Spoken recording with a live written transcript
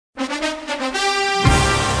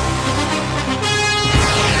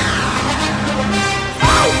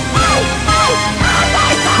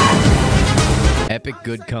Perfect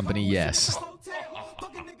good company, yes.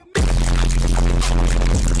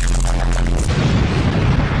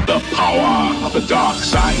 The power of the dark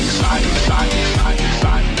side.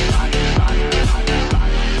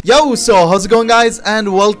 Yo, so how's it going, guys,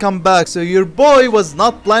 and welcome back. So your boy was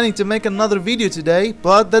not planning to make another video today,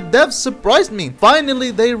 but the devs surprised me.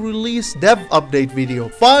 Finally they released dev update video.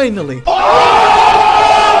 Finally.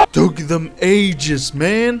 Took them ages,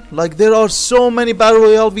 man. Like, there are so many battle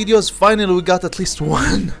royale videos. Finally we got at least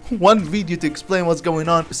one video to explain what's going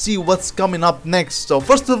on, see what's coming up next. So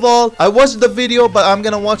first of all, I watched the video, but I'm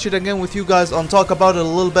gonna watch it again with you guys and talk about it a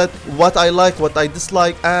little bit, what I like, what I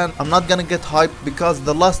dislike. And I'm not gonna get hyped, because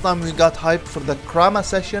the last time we got hyped for the Krama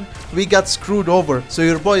session, we got screwed over. So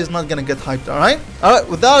your boy is not gonna get hyped. Alright,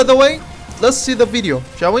 with that out of the way, let's see the video,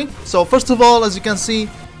 shall we? So first of all, as you can see,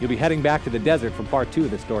 you'll be heading back to the desert for part 2 of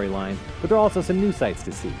the storyline, but there are also some new sights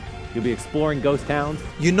to see. You'll be exploring ghost towns.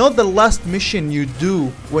 You know the last mission you do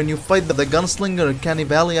when you fight the gunslinger in Canny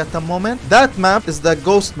Valley at the moment? That map is the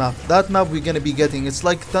ghost map. That map we're gonna be getting. It's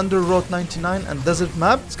like Thunder Road 99 and desert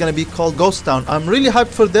map. It's gonna be called Ghost Town. I'm really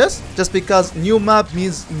hyped for this, just because new map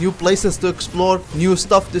means new places to explore, new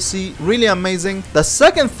stuff to see. Really amazing. The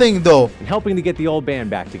second thing though, and helping to get the old band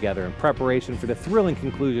back together in preparation for the thrilling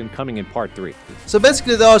conclusion coming in part 3. So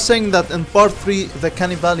basically they are saying that in part 3 the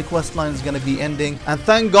Canny Valley questline is gonna be ending, and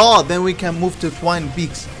thank God then we can move to Twine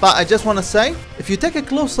Peaks. But I just want to say, if you take a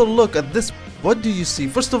closer look at this, what do you see?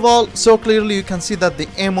 First of all, so clearly you can see that the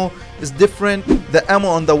ammo is different. The ammo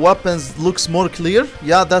on the weapons looks more clear.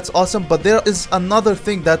 Yeah, that's awesome. But there is another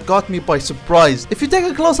thing that got me by surprise. If you take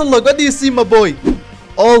a closer look, what do you see, my boy?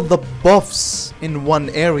 All the buffs in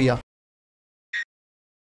one area.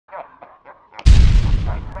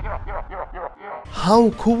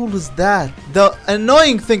 How cool is that? The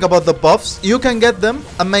annoying thing about the buffs, you can get them,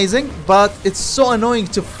 amazing, but it's so annoying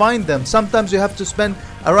to find them. Sometimes you have to spend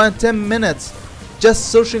around 10 minutes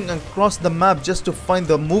just searching across the map just to find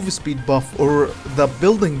the move speed buff or the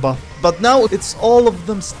building buff. But now it's all of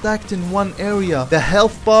them stacked in one area. The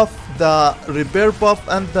health buff, the repair buff,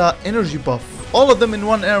 and the energy buff. All of them in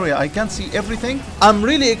one area. I can't see everything. I'm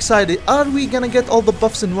really excited. Are we gonna get all the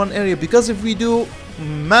buffs in one area? Because if we do,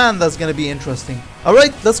 man, that's gonna be interesting.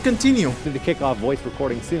 Alright, let's continue. To kick off voice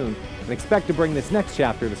recording soon, and expect to bring this next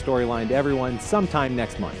chapter of the storyline to everyone sometime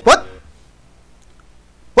next month. What?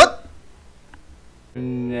 What?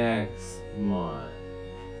 Next month.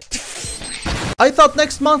 I thought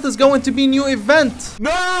next month is going to be new event.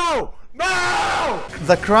 No! No!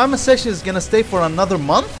 The Krama session is gonna stay for another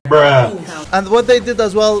month? Bruh. And what they did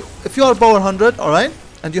as well, if you are power 100, alright,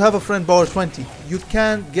 and you have a friend power 20, you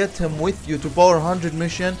can get him with you to power 100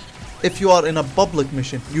 mission. If you are in a public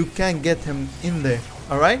mission, you can get him in there,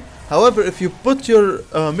 alright? However, if you put your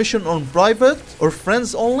mission on private or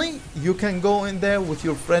friends only, you can go in there with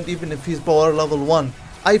your friend even if he's power level 1.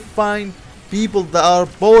 I find people that are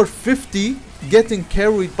power 50 getting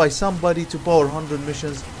carried by somebody to power 100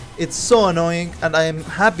 missions. It's so annoying, and I am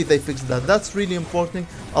happy they fixed that. That's really important.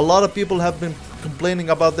 A lot of people have been complaining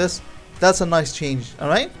about this. That's a nice change,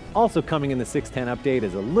 alright? Also coming in the 610 update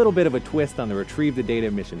is a little bit of a twist on the retrieve the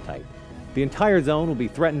data mission type. The entire zone will be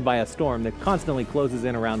threatened by a storm that constantly closes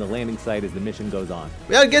in around the landing site as the mission goes on.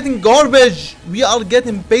 We are getting garbage. We are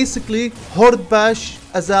getting basically Horde Bash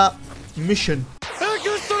as a mission.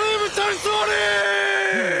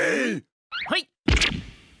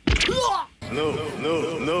 No.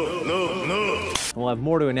 We'll have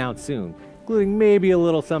more to announce soon, including maybe a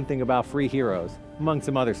little something about free heroes, among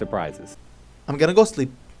some other surprises. I'm gonna go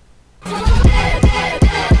sleep.